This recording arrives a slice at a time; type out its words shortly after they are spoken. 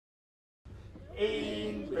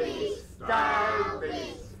Un bis, dau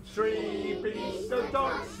bis, tri bis,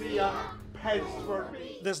 dodsia, pedwar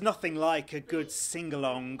bis. There's nothing like a good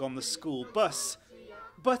sing-along on the school bus.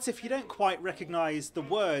 But if you don't quite recognise the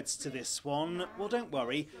words to this one, well, don't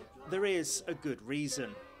worry, there is a good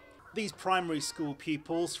reason. These primary school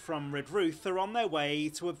pupils from Redruth are on their way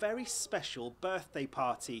to a very special birthday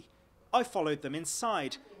party. I followed them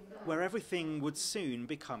inside, where everything would soon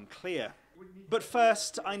become clear. But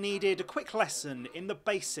first, I needed a quick lesson in the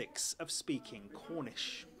basics of speaking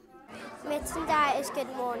Cornish. Midday is good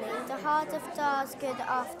morning, the heart of Dar is good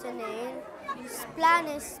afternoon,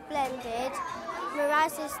 Splan is splendid,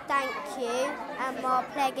 Miraz is thank you, and more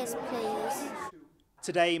plague is please.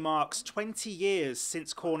 Today marks 20 years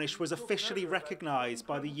since Cornish was officially recognised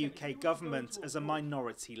by the UK government as a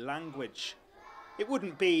minority language. It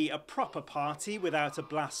wouldn't be a proper party without a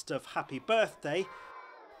blast of happy birthday,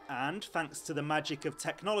 and thanks to the magic of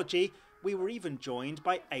technology, we were even joined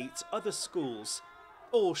by 8 other schools,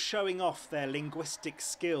 all showing off their linguistic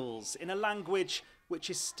skills in a language which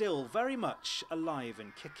is still very much alive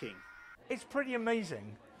and kicking. It's pretty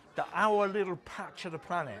amazing that our little patch of the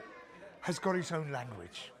planet has got its own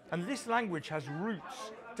language. And this language has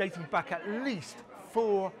roots dating back at least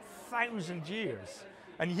 4,000 years.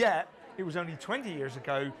 And yet, it was only 20 years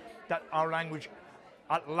ago that our language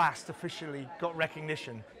at last officially got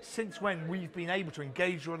recognition. Since when we've been able to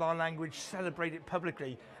engage with our language, celebrate it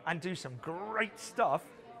publicly, and do some great stuff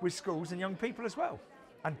with schools and young people as well.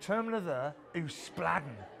 And termina the yw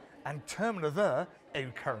spladen, and termina the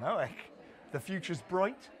yw Cornoic. The future's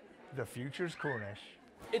bright, the future's Cornish.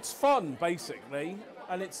 It's fun, basically,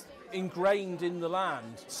 and it's ingrained in the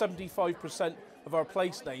land. 75% of our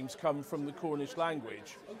place names come from the Cornish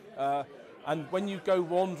language. And when you go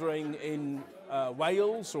wandering in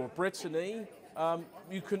Wales or Brittany,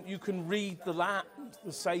 you can read the land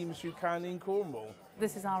the same as you can in Cornwall.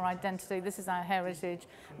 This is our identity, this is our heritage.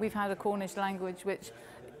 We've had a Cornish language which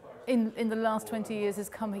in the last 20 years has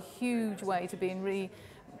come a huge way to being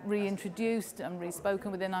reintroduced and re-spoken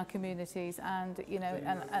within our communities, and you know,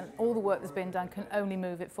 and all the work that's been done can only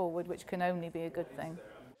move it forward, which can only be a good thing.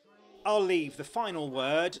 I'll leave the final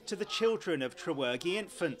word to the children of Trewergy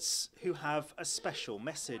infants, who have a special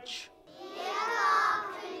message.